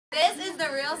This is the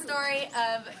real story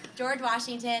of George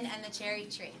Washington and the cherry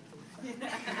tree.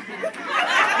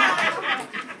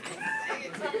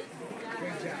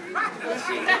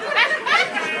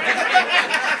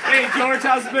 Hey George,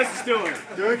 how's the business doing?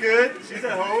 Doing good. She's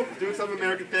at home doing some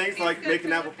American things like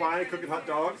making apple pie and cooking hot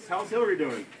dogs. How's Hillary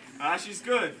doing? She's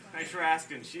good. Thanks for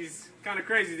asking. She's kind of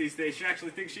crazy these days. She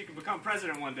actually thinks she can become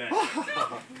president one day. It's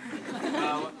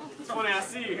funny, I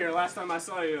see you here. Last time I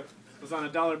saw you was on a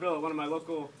dollar bill at one of my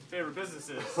local favorite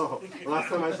businesses. Oh, last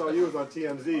time I saw you was on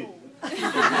TMZ.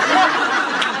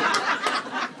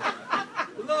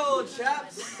 Hello,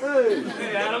 chaps. Hey.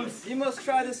 Hey, Adams. You must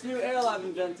try this new ale I've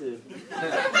invented.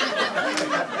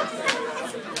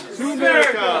 To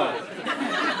America!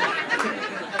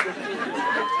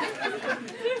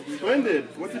 Splendid.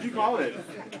 What did you call it?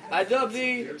 I dubbed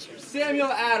thee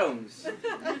Samuel Adams.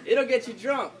 It'll get you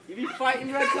drunk. You'll be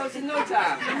fighting red coats in no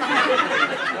time.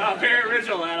 Very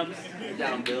original, Adams.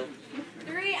 Down, Bill.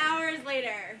 3 hours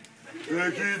later. He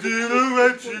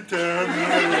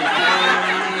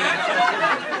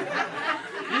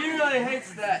really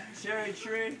hates that cherry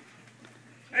tree.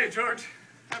 Hey, George.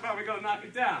 How about we go knock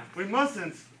it down? We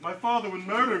mustn't. My father would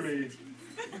murder me.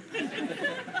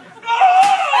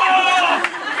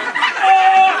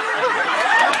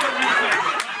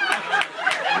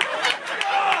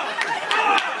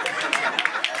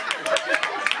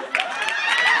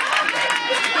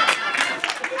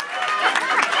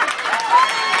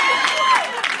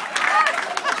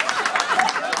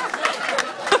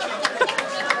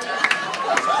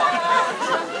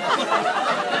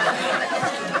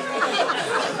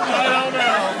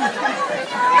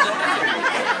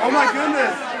 Oh my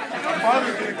goodness! My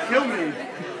father's gonna kill me.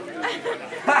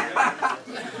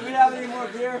 Do we have any more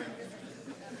beer?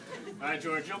 All right,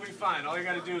 George, you'll be fine. All you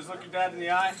got to do is look your dad in the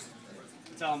eye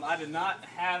and tell him I did not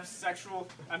have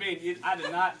I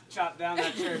did not chop down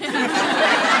that cherry tree. You'll be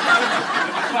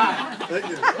fine. Thank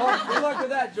you. Well, good luck with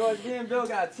that, George. Me and Bill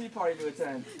got a tea party to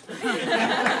attend.